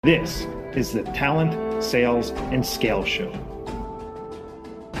This is the Talent, Sales, and Scale Show.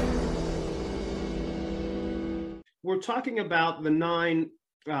 We're talking about the 9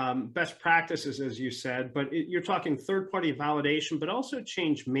 best practices, as you said, but you're talking third-party validation, but also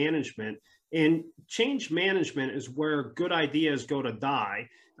change management. And change management is where good ideas go to die.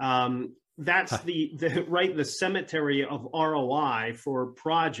 That's the cemetery of ROI for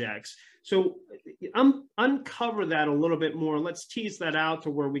projects. So uncover that a little bit more. Let's tease that out to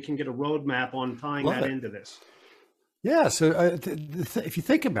where we can get a roadmap on tying that into this. Yeah, so if you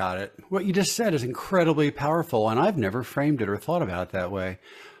think about it, what you just said is incredibly powerful, and I've never framed it or thought about it that way.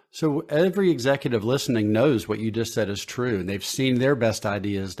 So every executive listening knows what you just said is true, and they've seen their best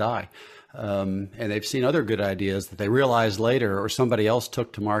ideas die. And they've seen other good ideas that they realized later or somebody else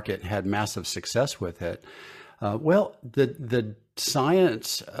took to market and had massive success with it. Well, the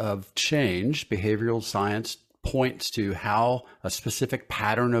science of change, behavioral science, points to how a specific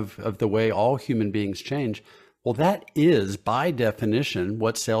pattern of the way all human beings change. Well, that is by definition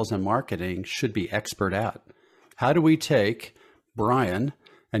what sales and marketing should be expert at. How do we take Brian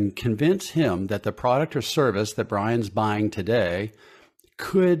and convince him that the product or service that Brian's buying today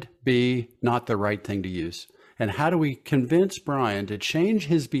could be not the right thing to use? And how do we convince Brian to change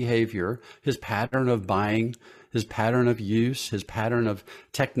his behavior, his pattern of buying, his pattern of use, his pattern of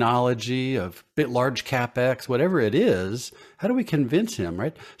technology, of large CapEx, whatever it is? How do we convince him,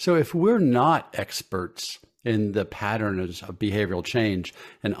 right? So if we're not experts in the patterns of behavioral change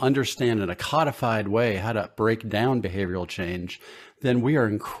and understand in a codified way how to break down behavioral change, then we are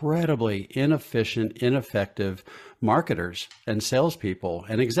incredibly inefficient, ineffective marketers and salespeople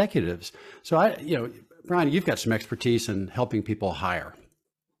and executives. So Brian, you've got some expertise in helping people hire,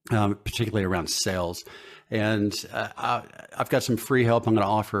 particularly around sales. And I've got some free help I'm going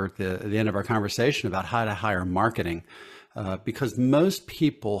to offer at the end of our conversation about how to hire marketing. Because most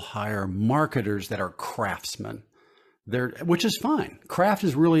people hire marketers that are craftsmen, which is fine. Craft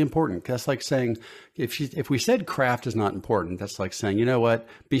is really important. That's like saying, if we said craft is not important, that's like saying, you know what,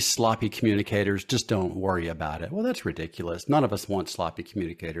 be sloppy communicators, just don't worry about it. Well, that's ridiculous. None of us want sloppy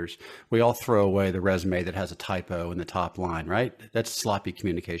communicators. We all throw away the resume that has a typo in the top line, right? That's sloppy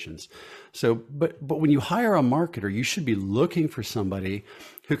communications. So, but when you hire a marketer, you should be looking for somebody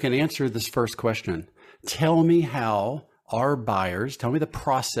who can answer this first question. Tell me how tell me the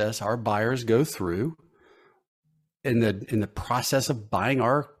process our buyers go through in the process of buying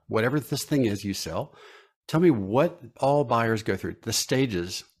whatever this thing is you sell. Tell me what all buyers go through, the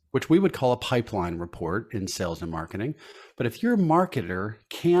stages, which we would call a pipeline report in sales and marketing. But if your marketer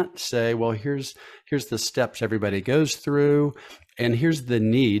can't say, well, here's the steps everybody goes through, and here's the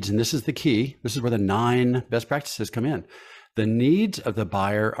needs, and this is the key, this is where the 9 best practices come in. The needs of the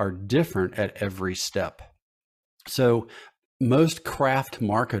buyer are different at every step. So most craft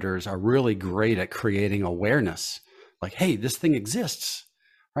marketers are really great at creating awareness. Like, hey, this thing exists,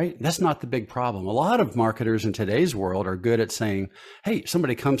 right? That's not the big problem. A lot of marketers in today's world are good at saying, hey,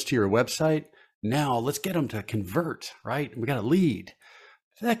 somebody comes to your website, now let's get them to convert, right? We got a lead.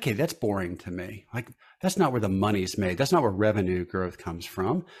 Okay, that's boring to me. Like, that's not where the money's made. That's not where revenue growth comes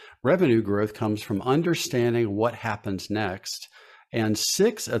from. Revenue growth comes from understanding what happens next. And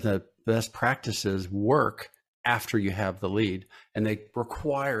 6 of the best practices work after you have the lead, and they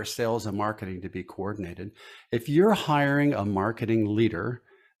require sales and marketing to be coordinated. If you're hiring a marketing leader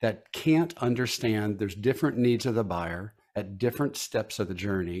that can't understand there's different needs of the buyer at different steps of the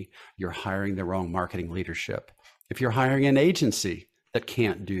journey, you're hiring the wrong marketing leadership. If you're hiring an agency that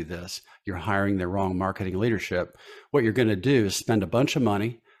can't do this, you're hiring the wrong marketing leadership. What you're going to do is spend a bunch of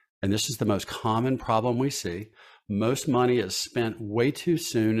money, and this is the most common problem we see. Most money is spent way too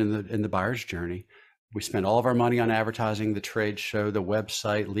soon in the buyer's journey. We spend all of our money on advertising, the trade show, the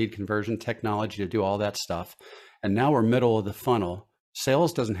website, lead conversion technology to do all that stuff. And now we're middle of the funnel.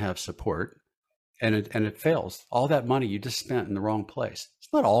 Sales doesn't have support, and it fails. All that money you just spent in the wrong place.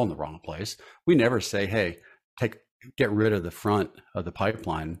 It's not all in the wrong place. We never say, hey, get rid of the front of the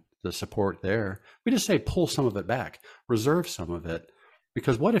pipeline, the support there. We just say, pull some of it back, reserve some of it.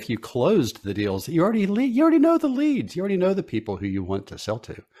 Because what if you closed the deals? You already know the leads. You already know the people who you want to sell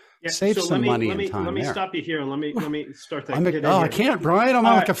to. Yeah, save some money and time. Let me stop you here and let me start that. I can't, Brian. I'm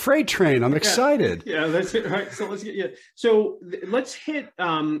like a freight train. I'm excited. Yeah, that's it. Right. So let's get let's hit.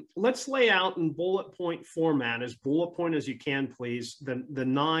 Let's lay out in bullet point format, as bullet point as you can, please. The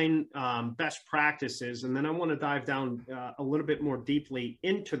 9 best practices, and then I want to dive down a little bit more deeply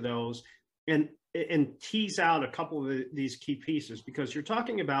into those and tease out a couple of these key pieces, because you're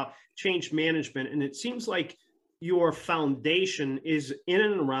talking about change management, and it seems like your foundation is in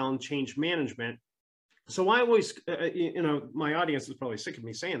and around change management. So I always, my audience is probably sick of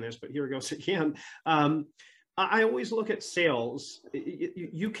me saying this, but here it goes again. I always look at sales.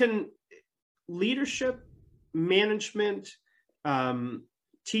 You can leadership, management,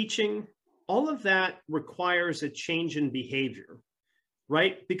 teaching, all of that requires a change in behavior,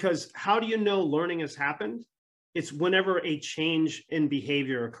 right? Because how do you know learning has happened? It's whenever a change in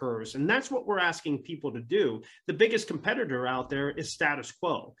behavior occurs. And that's what we're asking people to do. The biggest competitor out there is status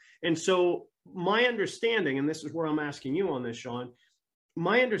quo. And so my understanding, and this is where I'm asking you on this, Sean,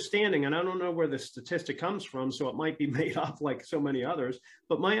 my understanding, and I don't know where the statistic comes from, so it might be made up like so many others,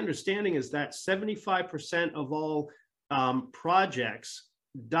 but my understanding is that 75% of all projects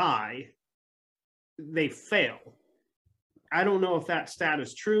die, they fail. I don't know if that stat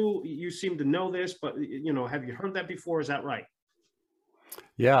is true. You seem to know this, but have you heard that before? Is that right?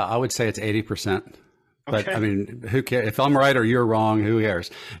 Yeah, I would say it's 80%. But Okay. I mean, who cares if I'm right or you're wrong? Who cares?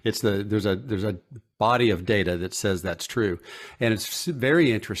 There's a body of data that says that's true, and it's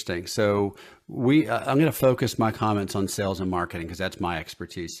very interesting. So I'm going to focus my comments on sales and marketing because that's my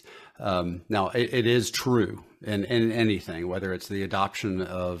expertise. Now, it is true in anything, whether it's the adoption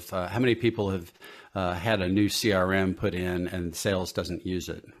of how many people have had a new CRM put in and sales doesn't use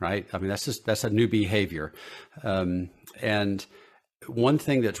it, right? I mean, that's a new behavior, and one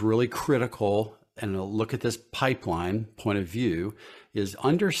thing that's really critical. And a look at this pipeline point of view is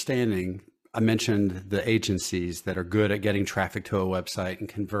understanding. I mentioned the agencies that are good at getting traffic to a website and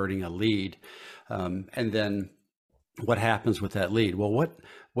converting a lead. And then what happens with that lead? Well,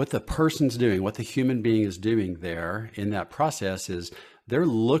 what the person's doing, what the human being is doing there in that process is they're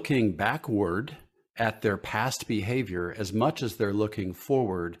looking backward at their past behavior as much as they're looking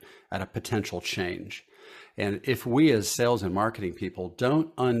forward at a potential change. And if we as sales and marketing people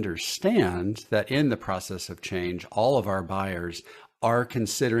don't understand that in the process of change, all of our buyers are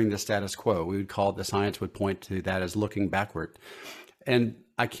considering the status quo, we would call it, the science would point to that as looking backward. And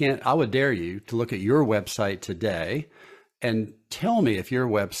I would dare you to look at your website today and tell me if your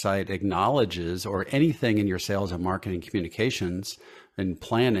website acknowledges, or anything in your sales and marketing communications and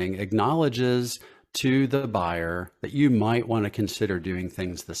planning acknowledges to the buyer that you might want to consider doing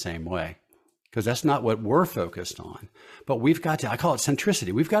things the same way. Because that's not what we're focused on. But we've got to, I call it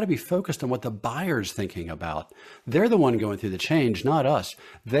centricity. We've got to be focused on what the buyer's thinking about. They're the one going through the change, not us.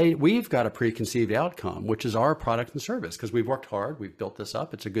 We've got a preconceived outcome, which is our product and service, because we've worked hard, we've built this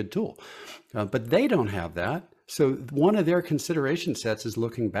up, it's a good tool. But they don't have that. So one of their consideration sets is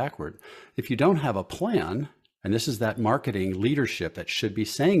looking backward. If you don't have a plan, and this is that marketing leadership that should be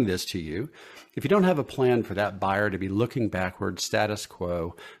saying this to you. If you don't have a plan for that buyer to be looking backward, status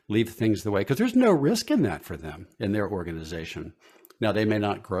quo, leave things the way, because there's no risk in that for them in their organization. Now, they may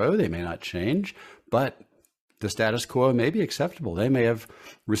not grow, they may not change, but the status quo may be acceptable. They may have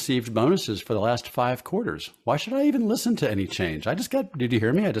received bonuses for the last 5 quarters. Why should I even listen to any change? Did you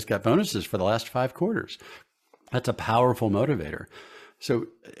hear me? I just got bonuses for the last 5 quarters. That's a powerful motivator. So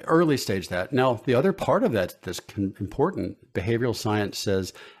early stage that. Now, the other part of that that's important, behavioral science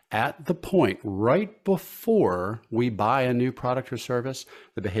says at the point right before we buy a new product or service,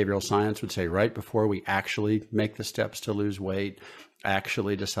 the behavioral science would say right before we actually make the steps to lose weight,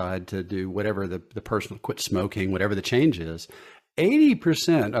 actually decide to do whatever the person quit smoking, whatever the change is,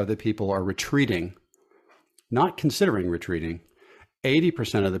 80% of the people are retreating, not considering retreating.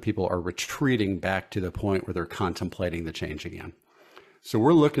 80% of the people are retreating back to the point where they're contemplating the change again. So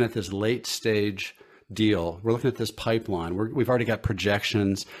we're looking at this late stage deal. We're looking at this pipeline. We've already got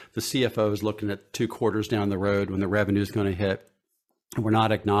projections. The CFO is looking at 2 quarters down the road when the revenue is going to hit. And we're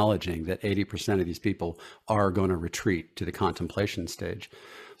not acknowledging that 80% of these people are going to retreat to the contemplation stage.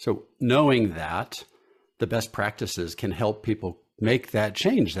 So knowing that, the best practices can help people make that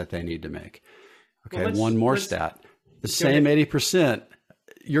change that they need to make. Okay, well, one more stat. The same 80%,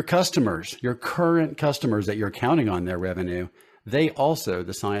 your customers, your current customers that you're counting on their revenue, they also,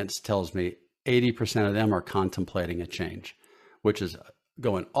 the science tells me, 80% of them are contemplating a change, which is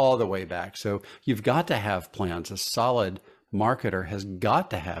going all the way back. So you've got to have plans. A solid marketer has got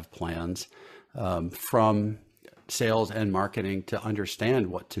to have plans from sales and marketing to understand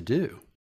what to do.